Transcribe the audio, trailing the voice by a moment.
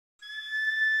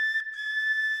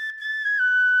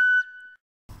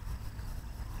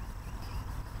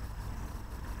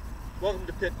Welcome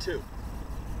to Pit 2.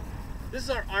 This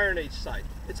is our Iron Age site.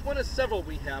 It's one of several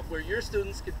we have where your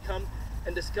students can come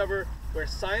and discover where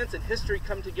science and history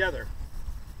come together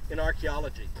in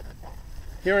archaeology.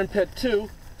 Here in Pit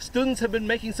 2, students have been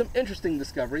making some interesting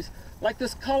discoveries, like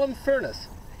this column furnace.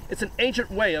 It's an ancient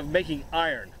way of making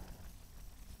iron.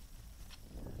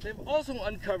 They've also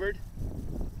uncovered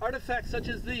artifacts such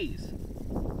as these.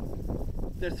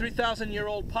 They're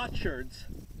 3,000-year-old potsherds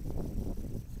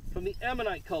from the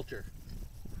Ammonite culture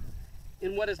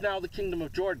in what is now the Kingdom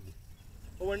of Jordan.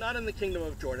 But we're not in the Kingdom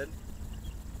of Jordan.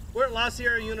 We're at La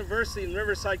Sierra University in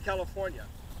Riverside, California.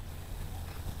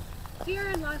 Here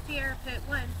in La Sierra Pit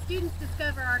 1, students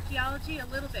discover archaeology a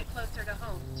little bit closer to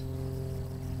home.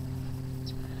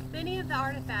 Many of the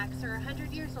artifacts are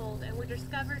 100 years old and were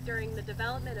discovered during the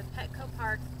development of Petco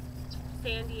Park,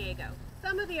 San Diego.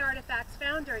 Some of the artifacts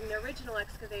found during the original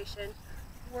excavation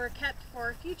were kept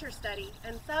for future study,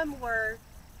 and some were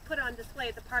put on display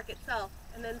at the park itself,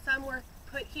 and then some were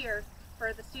put here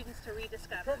for the students to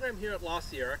rediscover. The program here at La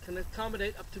Sierra can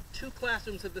accommodate up to 2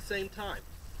 classrooms at the same time.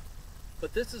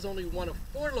 But this is only one of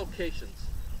 4 locations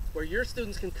where your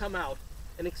students can come out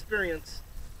and experience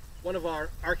one of our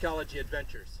archaeology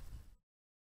adventures.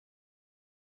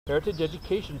 Heritage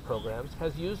Education Programs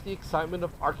has used the excitement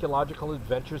of archaeological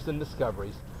adventures and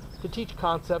discoveries to teach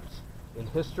concepts in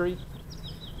history,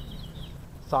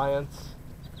 science,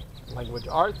 language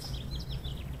arts,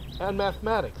 and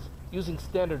mathematics using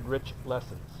standard-rich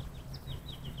lessons.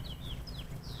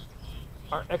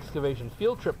 Our excavation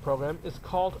field trip program is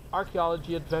called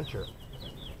Archaeology Adventure,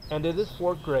 and it is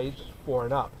for grades 4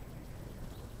 and up.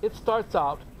 It starts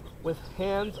out with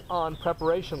hands-on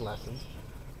preparation lessons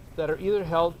that are either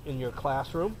held in your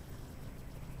classroom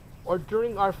or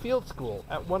during our field school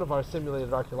at one of our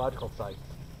simulated archaeological sites.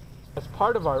 As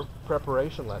part of our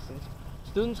preparation lessons,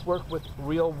 students work with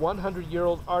real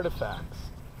 100-year-old artifacts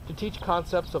to teach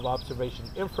concepts of observation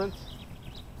inference,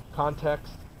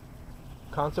 context,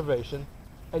 conservation,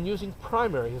 and using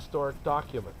primary historic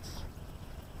documents.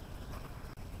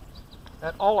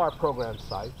 At all our program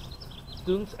sites,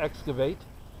 students excavate,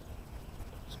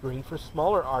 screen for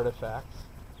smaller artifacts,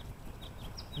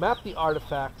 map the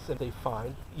artifacts that they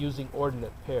find using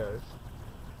ordinate pairs,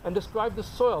 and describe the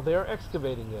soil they are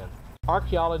excavating in.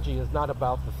 Archaeology is not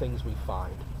about the things we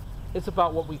find, it's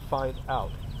about what we find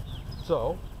out.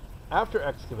 So, after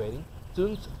excavating,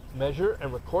 students measure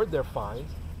and record their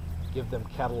finds, give them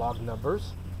catalog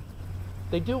numbers.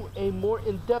 They do a more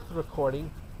in-depth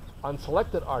recording on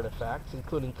selected artifacts,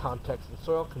 including context and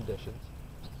soil conditions.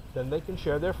 Then they can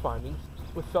share their findings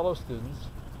with fellow students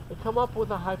and come up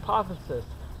with a hypothesis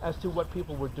as to what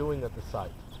people were doing at the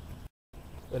site.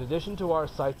 In addition to our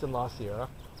sites in La Sierra,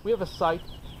 we have a site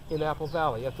in Apple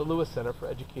Valley at the Lewis Center for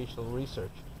Educational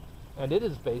Research, and it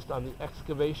is based on the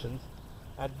excavations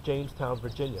at Jamestown,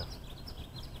 Virginia.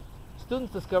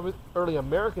 Students discover early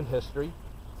American history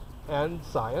and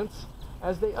science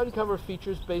as they uncover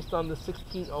features based on the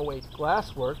 1608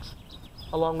 glassworks,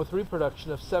 along with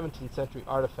reproduction of 17th century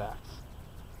artifacts.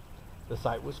 The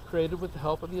site was created with the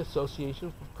help of the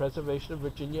Association for Preservation of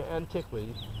Virginia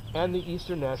Antiquities and the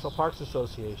Eastern National Parks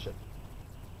Association.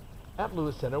 At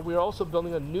Lewis Center, we are also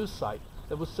building a new site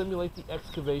that will simulate the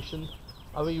excavation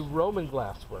of a Roman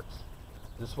glassworks.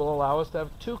 This will allow us to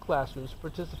have 2 classrooms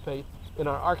participate in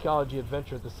our archaeology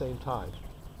adventure at the same time.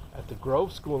 At the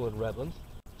Grove School in Redlands,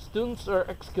 students are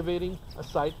excavating a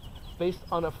site based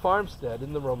on a farmstead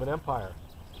in the Roman Empire.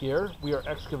 Here, we are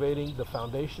excavating the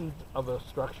foundation of a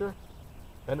structure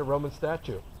and a Roman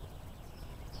statue.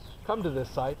 Come to this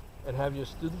site and have your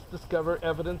students discover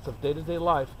evidence of day-to-day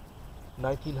life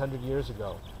 1900 years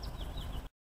ago.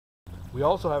 We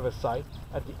also have a site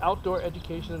at the Outdoor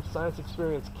Education and Science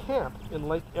Experience Camp in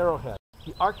Lake Arrowhead.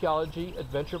 The Archaeology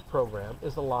Adventure Program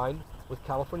is aligned with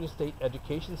California State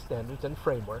education standards and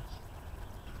frameworks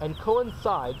and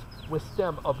coincides with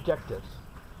STEM objectives.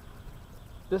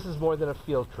 This is more than a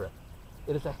field trip.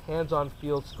 It is a hands-on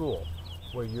field school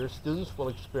where your students will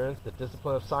experience the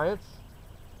discipline of science,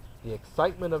 the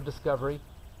excitement of discovery,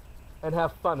 and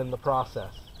have fun in the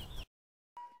process.